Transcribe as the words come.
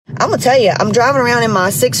I'm gonna tell you, I'm driving around in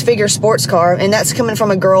my 6-figure sports car, and that's coming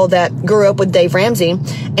from a girl that grew up with Dave Ramsey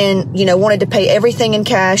and, wanted to pay everything in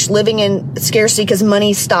cash, living in scarcity because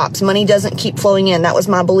money stops. Money doesn't keep flowing in. That was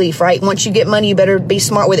my belief, right? Once you get money, you better be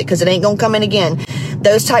smart with it because it ain't gonna come in again.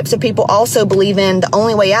 Those types of people also believe in the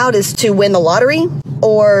only way out is to win the lottery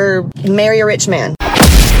or marry a rich man.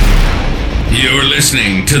 You're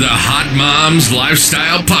listening to the Hot Moms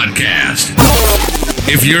Lifestyle Podcast.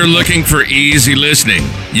 If you're looking for easy listening,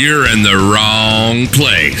 you're in the wrong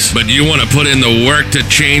place. But you want to put in the work to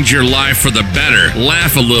change your life for the better,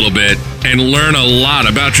 laugh a little bit, and learn a lot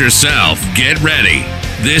about yourself. Get ready.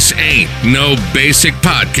 This ain't no basic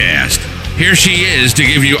podcast. Here she is to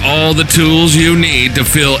give you all the tools you need to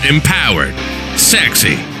feel empowered,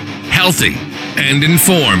 sexy, healthy, and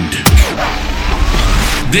informed.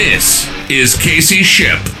 This is Casey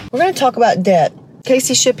Ship. We're going to talk about debt.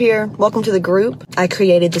 Casey Ship here. Welcome to the group. I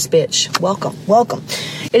created this bitch. Welcome.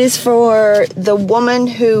 It is for the woman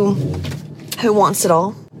who wants it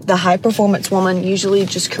all. The high performance woman, usually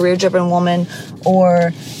just career driven woman,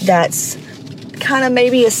 or that's kind of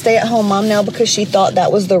maybe a stay at home mom now because she thought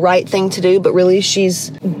that was the right thing to do, but really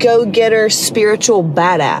she's go-getter, spiritual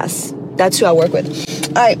badass. That's who I work with.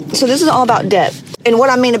 All right, so this is all about debt. And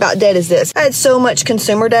what I mean about debt is this. I had so much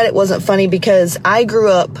consumer debt, it wasn't funny because I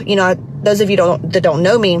grew up, those of you that don't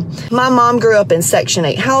know me, my mom grew up in Section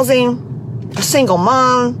 8 housing, a single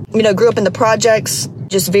mom, grew up in the projects,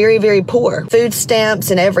 just very, very poor, food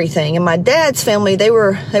stamps and everything. And my dad's family, they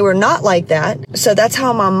were not like that. So that's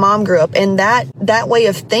how my mom grew up. And that way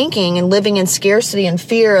of thinking and living in scarcity and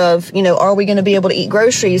fear of, are we going to be able to eat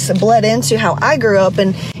groceries bled into how I grew up.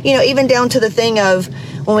 And, even down to the thing of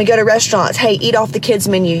when we go to restaurants, hey, eat off the kids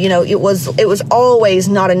menu. It was always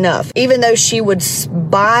not enough. Even though she would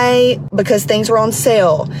buy because things were on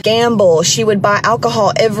sale, gamble, she would buy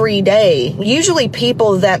alcohol every day. Usually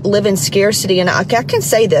people that live in scarcity, and I can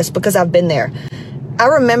say this because I've been there. I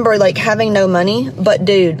remember having no money, but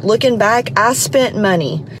dude, looking back, I spent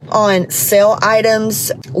money on sale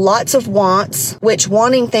items, lots of wants, which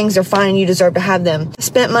wanting things are fine and you deserve to have them.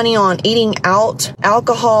 Spent money on eating out,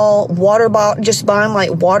 alcohol, water bottle, just buying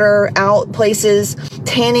water out places,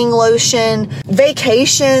 tanning lotion,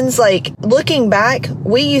 vacations. Looking back,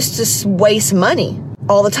 we used to waste money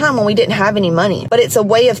all the time when we didn't have any money, but it's a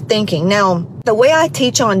way of thinking. Now, the way I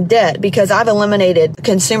teach on debt, because I've eliminated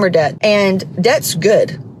consumer debt, and debt's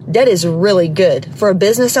good. Debt is really good for a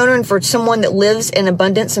business owner and for someone that lives in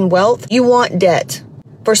abundance and wealth. You want debt.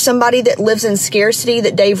 For somebody that lives in scarcity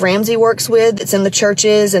that Dave Ramsey works with, that's in the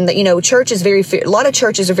churches, and church is a lot of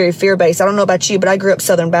churches are very fear-based. I don't know about you, but I grew up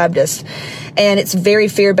Southern Baptist, and it's very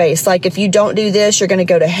fear-based. If you don't do this, you're going to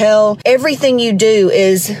go to hell. Everything you do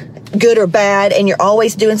is good or bad, and you're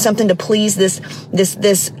always doing something to please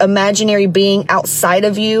this imaginary being outside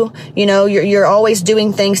of you. You're always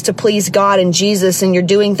doing things to please God and Jesus, and you're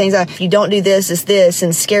doing things if you don't do this, it's this,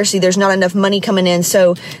 and scarcity, there's not enough money coming in,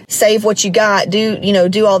 so save what you got,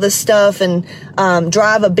 do all this stuff, and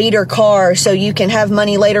drive a beater car so you can have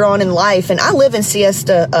money later on in life. And I live in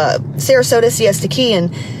Sarasota, Siesta Key,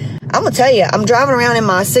 and I'm going to tell you, I'm driving around in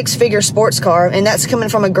my 6-figure sports car, and that's coming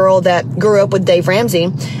from a girl that grew up with Dave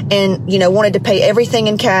Ramsey and, wanted to pay everything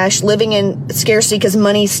in cash, living in scarcity because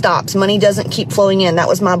money stops. Money doesn't keep flowing in. That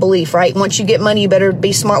was my belief, right? Once you get money, you better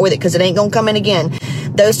be smart with it because it ain't going to come in again.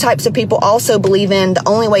 Those types of people also believe in the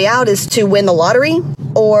only way out is to win the lottery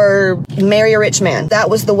or marry a rich man. That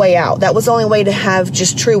was the way out. That was the only way to have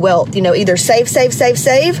just true wealth. Either save,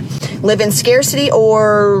 live in scarcity,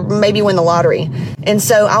 or maybe win the lottery. And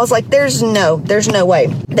so I was like, there's no way.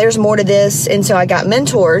 There's more to this. And so I got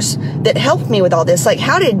mentors that helped me with all this.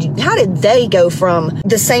 How did they go from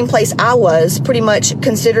the same place I was, pretty much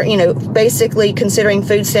basically considering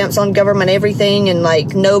food stamps on government everything and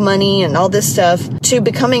no money and all this stuff, to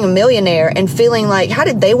becoming a millionaire and feeling how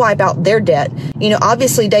did they wipe out their debt?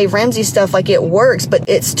 Obviously Dave Ramsey stuff, it works, but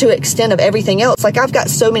it's to extent of everything else. I've got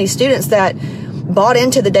so many students that bought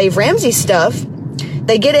into the Dave Ramsey stuff.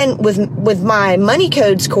 They get in with my Money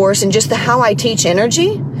Codes course and just the how I teach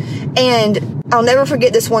energy. And I'll never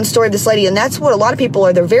forget this one story of this lady. And that's what a lot of people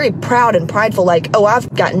are. They're very proud and prideful. Oh,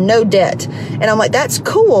 I've got no debt. And I'm like, that's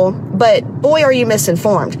cool. But boy, are you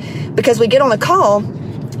misinformed, because we get on a call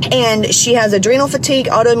and she has adrenal fatigue,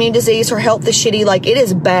 autoimmune disease. Her health is shitty. It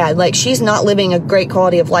is bad. She's not living a great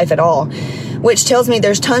quality of life at all, which tells me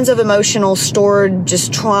there's tons of emotional stored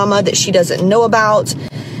just trauma that she doesn't know about.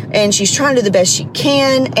 And she's trying to do the best she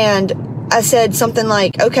can. And I said something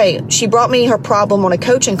okay, she brought me her problem on a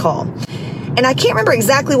coaching call. And I can't remember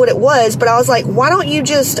exactly what it was, but I was like, why don't you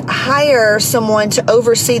just hire someone to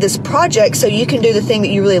oversee this project so you can do the thing that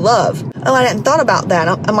you really love? Oh, I hadn't thought about that.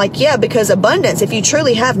 I'm like, yeah, because abundance, if you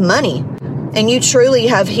truly have money and you truly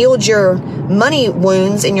have healed your money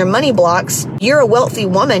wounds and your money blocks, you're a wealthy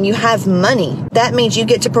woman. You have money. That means you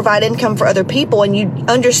get to provide income for other people, and you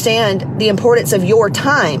understand the importance of your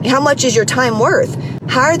time. How much is your time worth?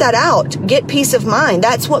 Hire that out. Get peace of mind.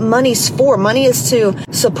 That's what money's for. Money is to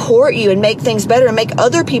support you and make things better and make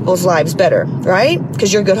other people's lives better, right?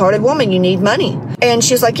 Because you're a good-hearted woman. You need money. And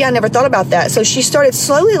she's like, yeah, I never thought about that. So she started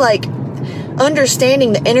slowly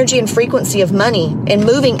understanding the energy and frequency of money and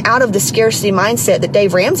moving out of the scarcity mindset that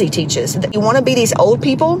Dave Ramsey teaches. That you want to be these old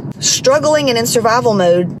people struggling and in survival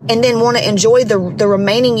mode, and then want to enjoy the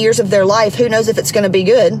remaining years of their life. Who knows if it's going to be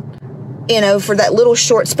good, for that little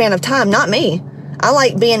short span of time. Not me. I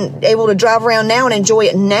like being able to drive around now and enjoy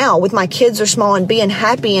it now with my kids are small and being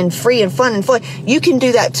happy and free and fun and fun. You can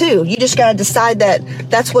do that too. You just got to decide that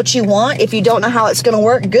that's what you want. If you don't know how it's going to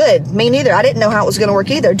work, good. Me neither. I didn't know how it was going to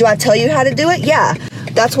work either. Do I tell you how to do it? Yeah.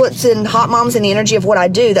 That's what's in Hot Moms and the energy of what I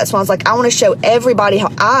do. That's why I was like, I want to show everybody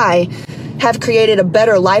how I have created a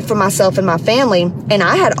better life for myself and my family. And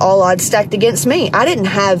I had all odds stacked against me. I didn't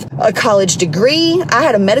have a college degree. I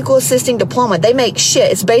had a medical assisting diploma. They make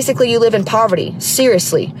shit. It's basically you live in poverty.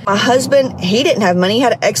 Seriously. My husband, he didn't have money. He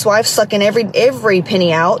had an ex-wife sucking every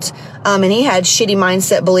penny out. And he had shitty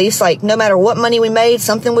mindset beliefs, like no matter what money we made,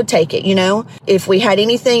 something would take it, If we had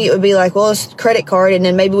anything, it would be like, well, it's a credit card, and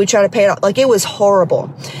then maybe we try to pay it off. Like, it was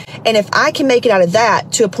horrible. And if I can make it out of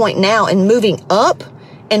that to a point now and moving up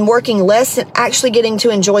and working less and actually getting to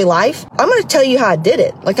enjoy life, I'm going to tell you how I did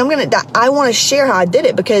it. I want to share how I did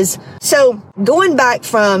it, because so going back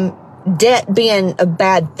from debt being a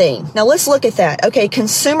bad thing. Now let's look at that. Okay.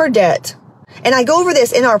 Consumer debt. And I go over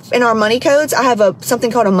this in our money codes. I have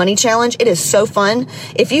something called a money challenge. It is so fun.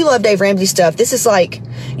 If you love Dave Ramsey stuff, this is like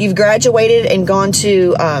you've graduated and gone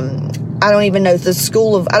to, I don't even know the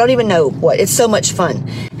school of, I don't even know what. It's so much fun.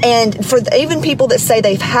 And for even people that say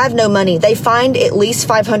they have no money, they find at least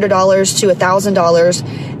 $500 to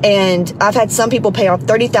 $1,000. And I've had some people pay off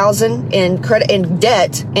 $30,000 in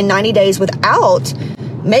debt in 90 days without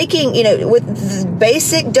making, with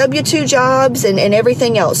basic W-2 jobs and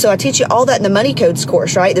everything else. So I teach you all that in the Money Codes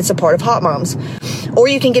course, right? That's a part of Hot Moms. Or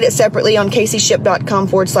you can get it separately on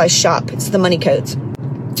CaseyShip.com/shop. It's the Money Codes.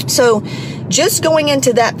 So just going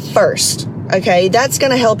into that first, okay, that's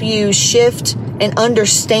going to help you shift and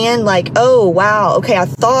understand like, oh, wow, okay, I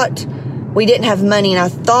thought we didn't have money and I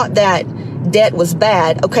thought that debt was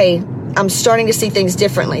bad. Okay, I'm starting to see things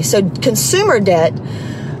differently. So consumer debt,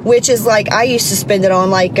 which is like I used to spend it on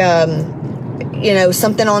like,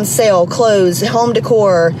 something on sale, clothes, home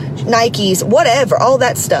decor, Nikes, whatever, all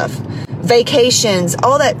that stuff, vacations,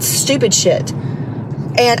 all that stupid shit.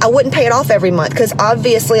 And I wouldn't pay it off every month because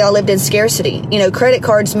obviously I lived in scarcity. Credit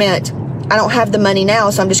cards meant I don't have the money now,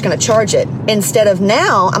 so I'm just going to charge it. Instead of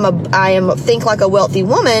now, I am think like a wealthy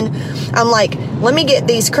woman. I'm like, let me get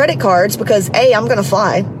these credit cards because I'm going to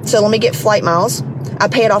fly. So let me get flight miles. I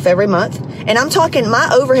pay it off every month. And I'm talking my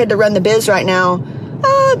overhead to run the biz right now,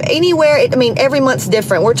 anywhere. Every month's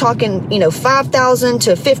different. We're talking, $5,000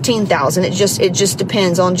 to $15,000. It just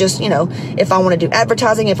depends on if I want to do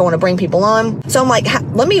advertising, if I want to bring people on. So I'm like,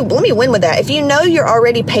 let me win with that. If you're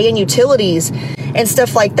already paying utilities and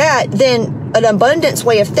stuff like that, then an abundance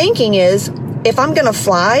way of thinking is, if I'm going to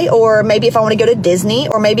fly, or maybe if I want to go to Disney,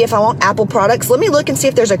 or maybe if I want Apple products, let me look and see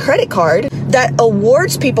if there's a credit card that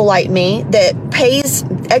awards people like me that pays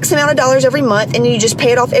X amount of dollars every month and you just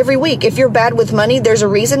pay it off every week. If you're bad with money, there's a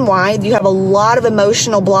reason why. You have a lot of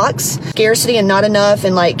emotional blocks, scarcity and not enough,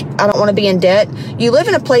 and like, I don't want to be in debt. You live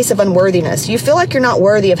in a place of unworthiness. You feel like you're not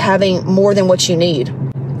worthy of having more than what you need.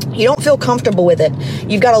 You don't feel comfortable with it.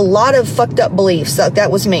 You've got a lot of fucked up beliefs.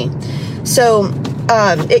 That was me. So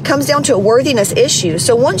it comes down to a worthiness issue.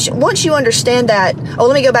 So once you understand that,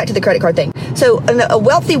 let me go back to the credit card thing. So a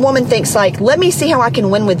wealthy woman thinks like, let me see how I can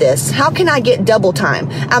win with this. How can I get double time?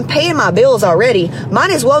 I'm paying my bills already.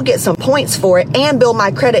 Might as well get some points for it and build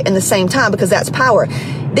my credit in the same time, because that's power.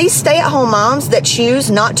 These stay-at-home moms that choose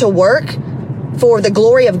not to work for the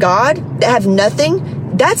glory of God, that have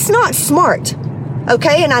nothing, that's not smart.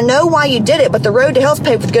 Okay, and I know why you did it, but the road to hell's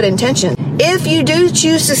paved with good intention. If you do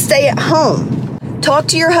choose to stay at home, talk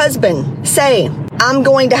to your husband. Say, I'm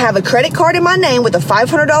going to have a credit card in my name with a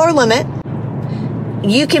 $500 limit.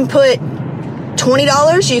 You can put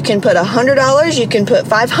 $20, you can put $100, you can put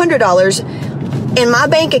 $500 in my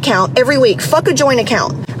bank account every week. Fuck a joint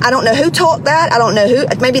account. I don't know who taught that. I don't know who,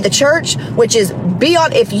 maybe the church, which is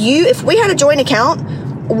if we had a joint account,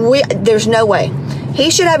 there's no way. He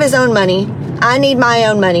should have his own money. I need my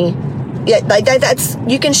own money. Yeah, like that's,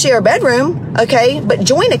 you can share a bedroom, okay? But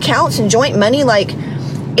joint accounts and joint money, like,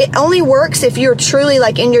 it only works if you're truly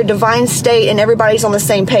like in your divine state and everybody's on the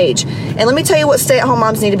same page. And let me tell you what stay-at-home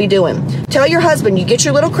moms need to be doing. Tell your husband, you get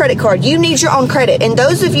your little credit card. You need your own credit. And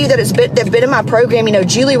those of you that've been in my program, you know,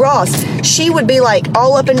 Julie Ross, she would be like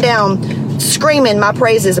all up and down screaming my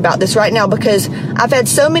praises about this right now, because I've had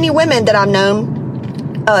so many women that I've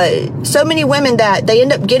known, so many women that they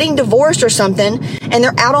end up getting divorced or something, and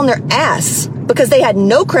they're out on their ass because they had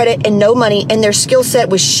no credit and no money and their skill set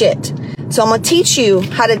was shit. So I'm going to teach you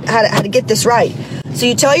how to get this right. So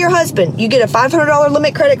you tell your husband, you get a $500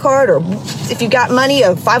 limit credit card, or if you got money,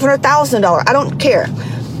 a $500,000, I don't care.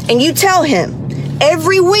 And you tell him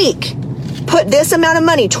every week, put this amount of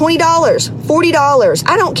money, $20, $40.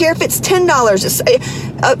 I don't care if it's $10, it's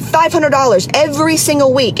 $500 every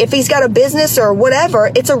single week. If he's got a business or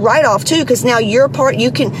whatever, it's a write-off too, because now your part,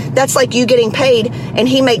 that's like you getting paid, and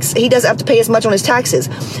he doesn't have to pay as much on his taxes.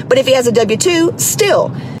 But if he has a W-2, still,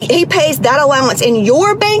 he pays that allowance in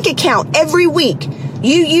your bank account every week.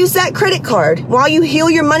 You use that credit card while you heal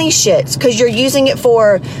your money shits, because you're using it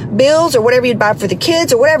for bills or whatever you'd buy for the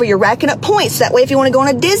kids or whatever. You're racking up points. That way, if you want to go on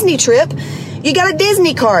a Disney trip, you got a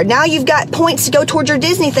Disney card. Now you've got points to go towards your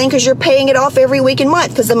Disney thing, because you're paying it off every week and month,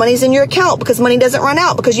 because the money's in your account, because money doesn't run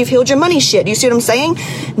out, because you've healed your money shit. You see what I'm saying?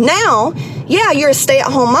 Now, yeah, you're a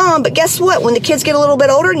stay-at-home mom, but guess what? When the kids get a little bit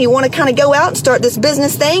older and you want to kind of go out and start this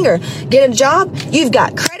business thing or get a job, you've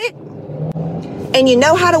got credit, and you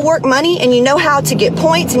know how to work money, and you know how to get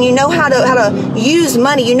points, and you know how to use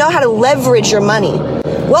money. You know how to leverage your money.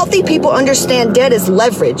 Wealthy people understand debt is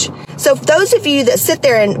leverage. So for those of you that sit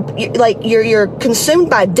there and you're consumed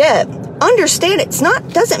by debt, understand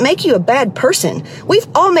doesn't make you a bad person. We've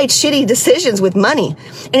all made shitty decisions with money,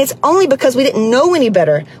 and it's only because we didn't know any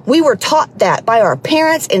better. We were taught that by our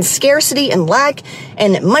parents, and scarcity and lack,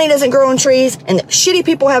 and that money doesn't grow on trees, and that shitty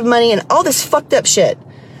people have money, and all this fucked up shit.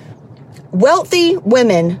 Wealthy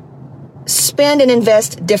women spend and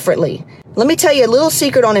invest differently. Let me tell you a little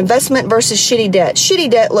secret on investment versus shitty debt. Shitty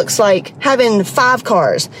debt looks like having 5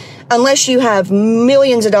 cars, unless you have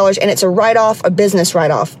millions of dollars and it's a write-off, a business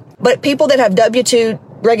write-off. But people that have W-2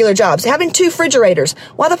 regular jobs, having 2 refrigerators.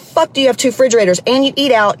 Why the fuck do you have 2 refrigerators and you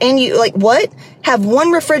eat out and you what? Have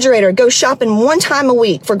 1 refrigerator, go shopping 1 time a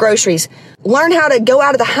week for groceries. Learn how to go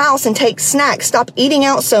out of the house and take snacks. Stop eating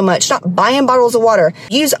out so much. Stop buying bottles of water.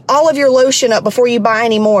 Use all of your lotion up before you buy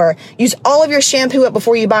any more. Use all of your shampoo up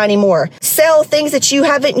before you buy any more. Sell things that you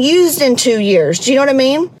haven't used in 2 years. Do you know what I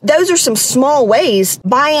mean? Those are some small ways.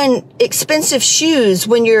 Buying expensive shoes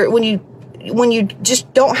when you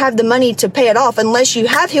just don't have the money to pay it off, unless you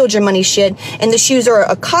have healed your money shit and the shoes are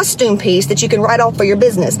a costume piece that you can write off for your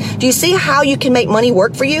business. Do you see how you can make money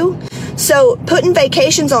work for you? So putting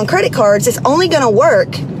vacations on credit cards is only going to work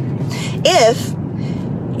if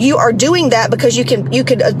you are doing that, because you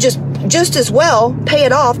could just as well pay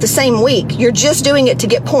it off the same week. You're just doing it to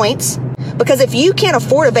get points, because if you can't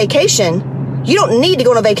afford a vacation, you don't need to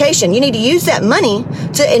go on a vacation. You need to use that money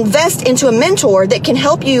to invest into a mentor that can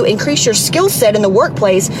help you increase your skill set in the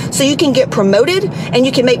workplace, so you can get promoted and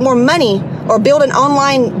you can make more money, or build an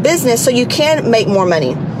online business so you can make more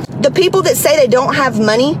money. The people that say they don't have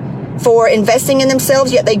money for investing in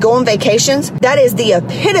themselves, yet they go on vacations, that is the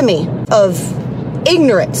epitome of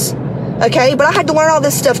ignorance. Okay? But I had to learn all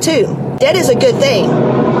this stuff too. Debt is a good thing.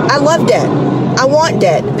 I love debt. I want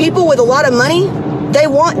debt. People with a lot of money, they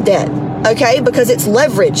want debt. Okay, because it's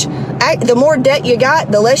leverage. The more debt you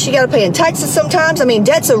got, the less you got to pay in taxes sometimes. I mean,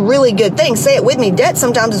 debt's a really good thing. Say it with me. Debt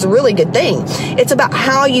sometimes is a really good thing. It's about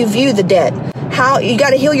how you view the debt. How you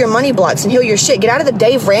got to heal your money blocks and heal your shit. Get out of the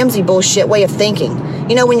Dave Ramsey bullshit way of thinking.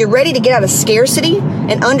 You know, when you're ready to get out of scarcity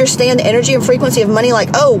and understand the energy and frequency of money, like,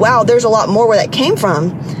 oh, wow, there's a lot more where that came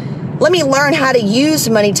from. Let me learn how to use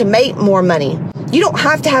money to make more money. You don't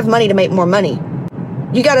have to have money to make more money.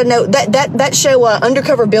 You got to know that show,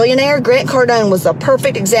 Undercover Billionaire, Grant Cardone was a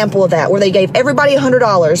perfect example of that, where they gave everybody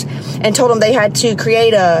 $100 and told them they had to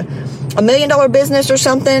create a $1 million business or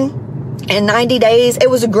something in 90 days. It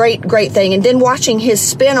was a great thing. And then watching his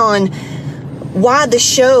spin on why the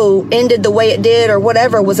show ended the way it did or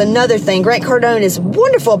whatever was another thing. Grant Cardone is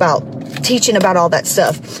wonderful about teaching about all that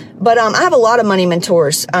stuff. But I have a lot of money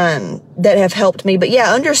mentors that have helped me. But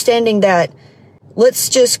yeah, understanding that, let's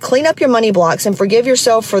just clean up your money blocks and forgive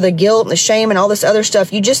yourself for the guilt and the shame and all this other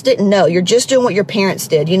stuff you just didn't know. You're just doing what your parents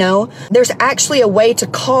did, you know? There's actually a way to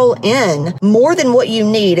call in more than what you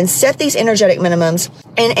need and set these energetic minimums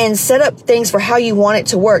and set up things for how you want it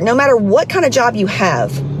to work, no matter what kind of job you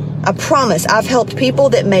have. I promise I've helped people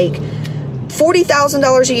that make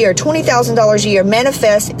 $40,000 a year, $20,000 a year,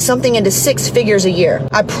 manifest something into 6 figures a year.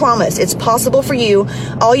 I promise it's possible for you.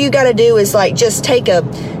 All you got to do is like just take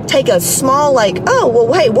a small like, oh,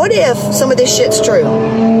 well, hey, what if some of this shit's true?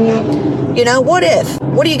 You know, what if?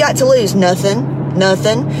 What do you got to lose?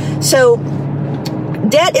 Nothing. So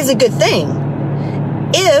debt is a good thing.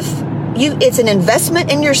 It's an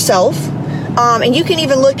investment in yourself. And you can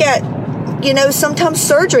even look at, you know, sometimes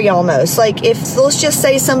surgery almost. Like if, let's just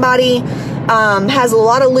say somebody has a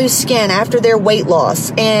lot of loose skin after their weight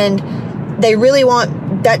loss and they really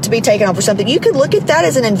want that to be taken off or something, you could look at that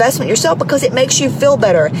as an investment yourself because it makes you feel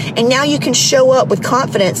better. And now you can show up with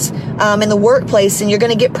confidence in the workplace and you're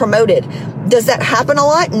going to get promoted. Does that happen a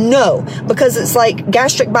lot? No, because it's like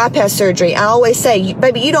gastric bypass surgery. I always say,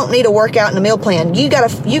 baby, you don't need a workout and a meal plan. You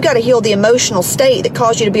gotta heal the emotional state that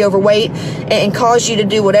caused you to be overweight and caused you to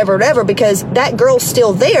do whatever, because that girl's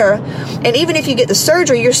still there. And even if you get the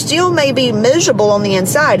surgery, you're still maybe miserable on the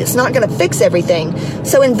inside. It's not going to fix everything.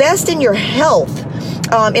 So invest in your health.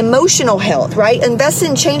 Emotional health, right? Invest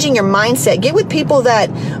in changing your mindset. Get with people that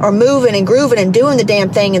are moving and grooving and doing the damn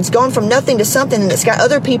thing. And it's gone from nothing to something, and it's got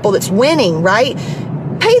other people that's winning, right?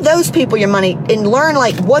 Pay those people your money and learn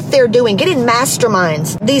like what they're doing. Get in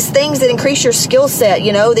masterminds, these things that increase your skill set,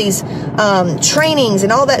 you know, these trainings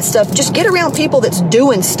and all that stuff. Just get around people that's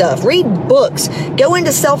doing stuff. Read books. Go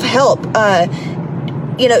into self-help.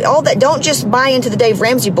 You know, all that. Don't just buy into the Dave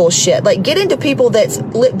Ramsey bullshit. Like, get into people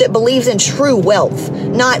that believes in true wealth,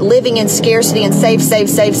 not living in scarcity and save.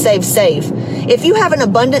 If you have an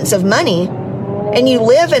abundance of money and you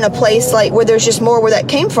live in a place like where there's just more where that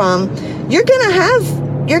came from, you're gonna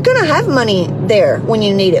have money there when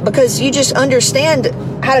you need it because you just understand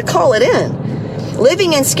how to call it in.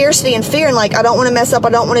 Living in scarcity and fear and like, I don't want to mess up, I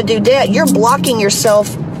don't want to do debt, you're blocking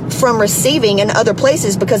yourself from receiving in other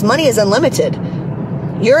places because money is unlimited.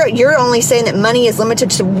 You're only saying that money is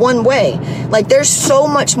limited to one way. Like, there's so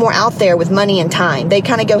much more out there with money and time. They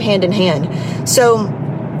kind of go hand in hand. So,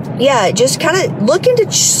 yeah, just kind of look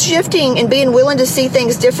into shifting and being willing to see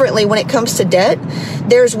things differently when it comes to debt.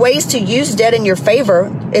 There's ways to use debt in your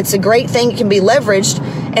favor. It's a great thing. It can be leveraged.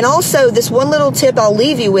 And also, this one little tip I'll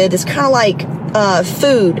leave you with is kind of like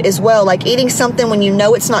food as well. Like eating something when you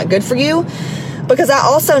know it's not good for you. Because I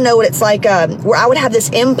also know what it's like where I would have this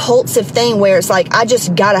impulsive thing where it's like, I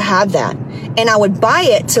just got to have that. And I would buy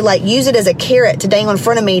it to like use it as a carrot to dang in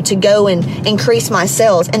front of me to go and increase my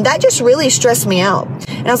sales. And that just really stressed me out.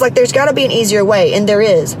 And I was like, there's got to be an easier way. And there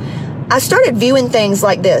is. I started viewing things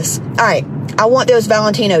like this. All right, I want those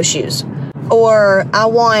Valentino shoes. Or I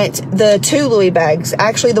want the 2 Louis bags,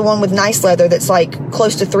 actually the one with nice leather that's like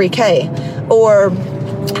close to $3,000. Or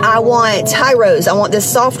I want Hyros. I want this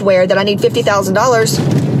software that I need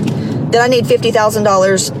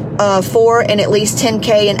 $50,000 for, and at least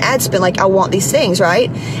 $10K in ad spend. Like, I want these things,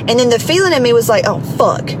 right? And then the feeling in me was like, oh,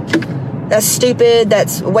 fuck. That's stupid.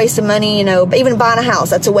 That's a waste of money. You know, even buying a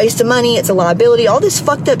house, that's a waste of money. It's a liability. All this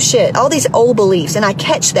fucked up shit, all these old beliefs. And I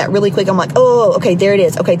catch that really quick. I'm like, oh, okay, there it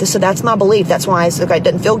is. Okay, so that's my belief. That's why it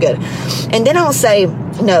doesn't feel good. And then I'll say,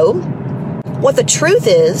 no. What the truth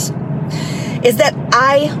is that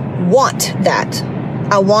I want that.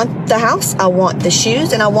 I want the house, I want the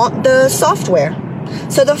shoes, and I want the software.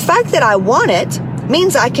 So the fact that I want it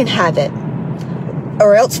means I can have it.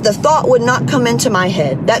 Or else the thought would not come into my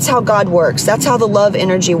head. That's how God works. That's how the love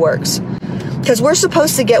energy works. Because we're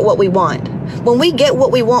supposed to get what we want. When we get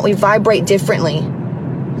what we want, we vibrate differently.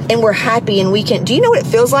 And we're happy and we can... Do you know what it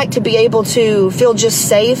feels like to be able to feel just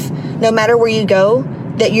safe no matter where you go?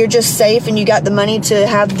 That you're just safe and you got the money to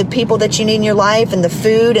have the people that you need in your life and the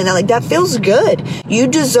food, and like that feels good. You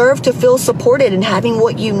deserve to feel supported and having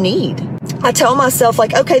what you need. I tell myself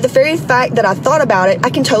like, okay, the very fact that I thought about it,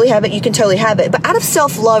 I can totally have it, you can totally have it, but out of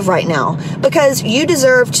self-love right now, because you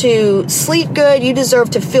deserve to sleep good, you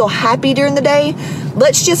deserve to feel happy during the day.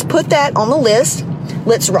 Let's just put that on the list.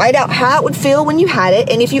 Let's write out how it would feel when you had it,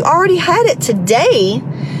 and if you already had it today,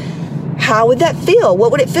 how would that feel?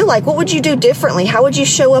 What would it feel like? What would you do differently? How would you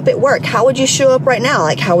show up at work? How would you show up right now?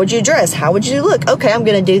 Like, how would you dress? How would you look? Okay, I'm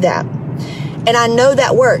going to do that. And I know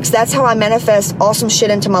that works. That's how I manifest awesome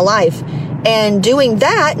shit into my life. And doing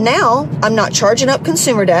that now, I'm not charging up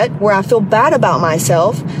consumer debt where I feel bad about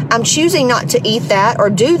myself. I'm choosing not to eat that or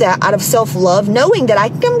do that out of self-love, knowing that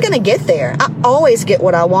I'm going to get there. I always get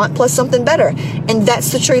what I want plus something better. And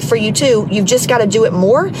that's the truth for you too. You've just got to do it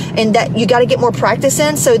more, and that you got to get more practice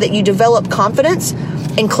in so that you develop confidence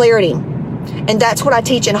and clarity. And that's what I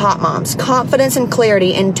teach in Hot Moms. Confidence and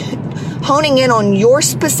clarity, and honing in on your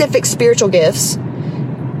specific spiritual gifts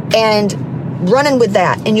and running with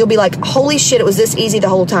that, and you'll be like, holy shit, it was this easy the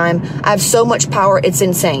whole time. I have so much power, it's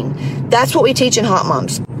insane. That's what we teach in Hot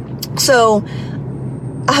Moms. So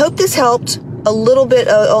I hope this helped a little bit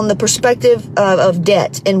on the perspective of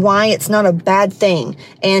debt and why it's not a bad thing.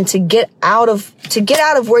 And to get out of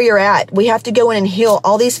where you're at, we have to go in and heal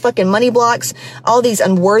all these fucking money blocks, all these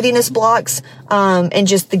unworthiness blocks, and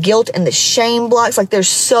just the guilt and the shame blocks. Like, there's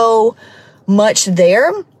so much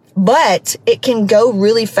there, but it can go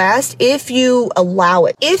really fast if you allow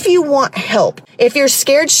it. If you want help, if you're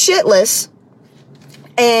scared shitless,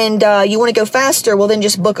 and you want to go faster, well, then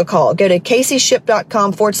just book a call. Go to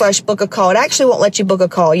CaseyShip.com/book a call. It actually won't let you book a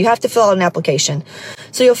call. You have to fill out an application.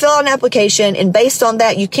 So you'll fill out an application, and based on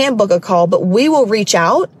that, you can book a call, but we will reach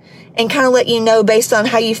out and kind of let you know based on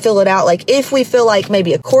how you fill it out. Like, if we feel like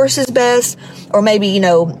maybe a course is best, or maybe, you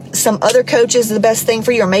know, some other coach is the best thing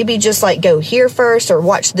for you, or maybe just like go here first, or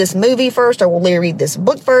watch this movie first, or we'll read this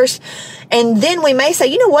book first. And then we may say,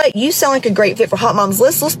 you know what, you sound like a great fit for Hot Moms.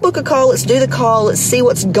 Let's book a call. Let's do the call. Let's see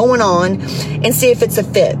what's going on and see if it's a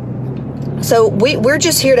fit. So we're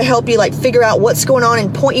just here to help you, like, figure out what's going on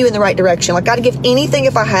and point you in the right direction. Like, I'd give anything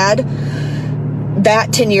if I had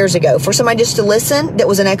that 10 years ago, for somebody just to listen that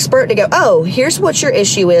was an expert, to go, oh, here's what your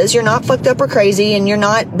issue is. You're not fucked up or crazy, and you're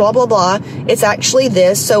not blah, blah, blah. It's actually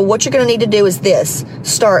this. So what you're going to need to do is this.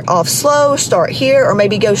 Start off slow, start here, or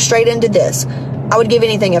maybe go straight into this. I would give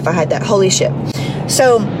anything if I had that. Holy shit.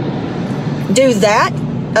 So do that.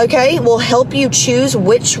 Okay. We'll help you choose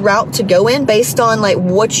which route to go in based on like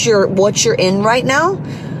what you're in right now.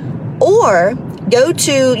 Or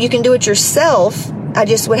you can do it yourself. I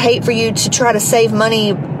just would hate for you to try to save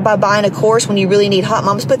money by buying a course when you really need Hot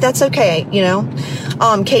Moms, but that's okay, you know.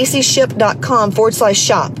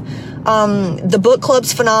 CaseyShip.com/shop. The book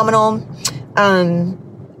club's phenomenal.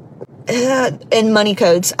 And money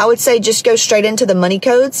codes. I would say just go straight into the money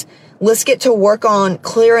codes. Let's get to work on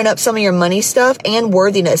clearing up some of your money stuff and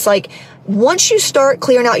worthiness. Like, once you start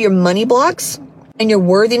clearing out your money blocks and your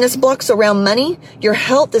worthiness blocks around money, your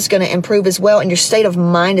health is going to improve as well, and your state of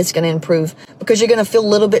mind is going to improve because you're going to feel a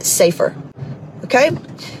little bit safer. Okay?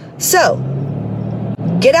 So,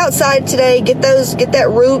 get outside today, get that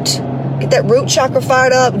root chakra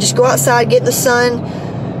fired up, just go outside, get in the sun,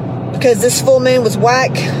 because this full moon was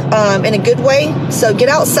whack in a good way. So get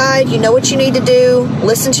outside, you know what you need to do,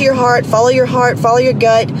 listen to your heart, follow your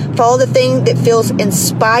gut, follow the thing that feels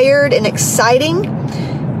inspired and exciting.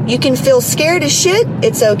 You can feel scared as shit.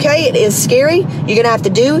 It's okay. It is scary. You're going to have to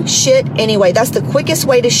do shit anyway. That's the quickest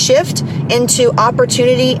way to shift into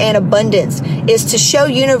opportunity and abundance, is to show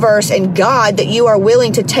universe and God that you are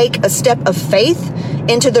willing to take a step of faith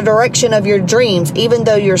into the direction of your dreams, even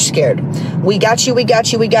though you're scared. We got you.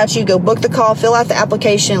 Go book the call, fill out the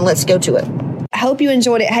application. Let's go to it. I hope you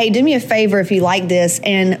enjoyed it. Hey, do me a favor if you like this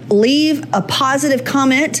and leave a positive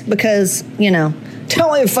comment, because, you know,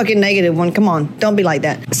 don't leave a fucking negative one. Come on. Don't be like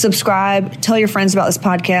that. Subscribe. Tell your friends about this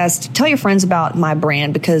podcast. Tell your friends about my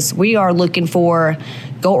brand, because we are looking for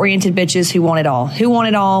goal-oriented bitches who want it all. Who want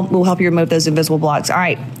it all? We'll help you remove those invisible blocks. All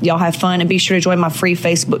right. Y'all have fun, and be sure to join my free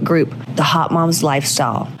Facebook group, The Hot Moms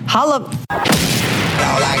Lifestyle. Holla.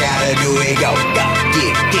 All I gotta do is go,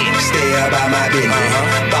 get, stay about my business.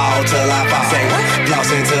 Ball till I fall, say what?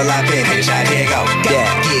 Lost until I finish. I did go, get,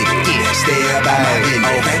 stay about my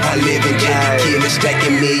business. I live in Jimmy,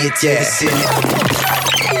 stacking millions to the ceiling.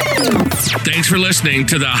 Thanks for listening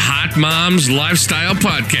to the Hot Moms Lifestyle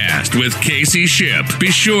Podcast with Casey Ship. Be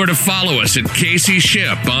sure to follow us at Casey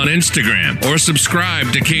Ship on Instagram, or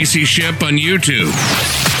subscribe to Casey Ship on YouTube.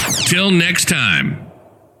 Till next time.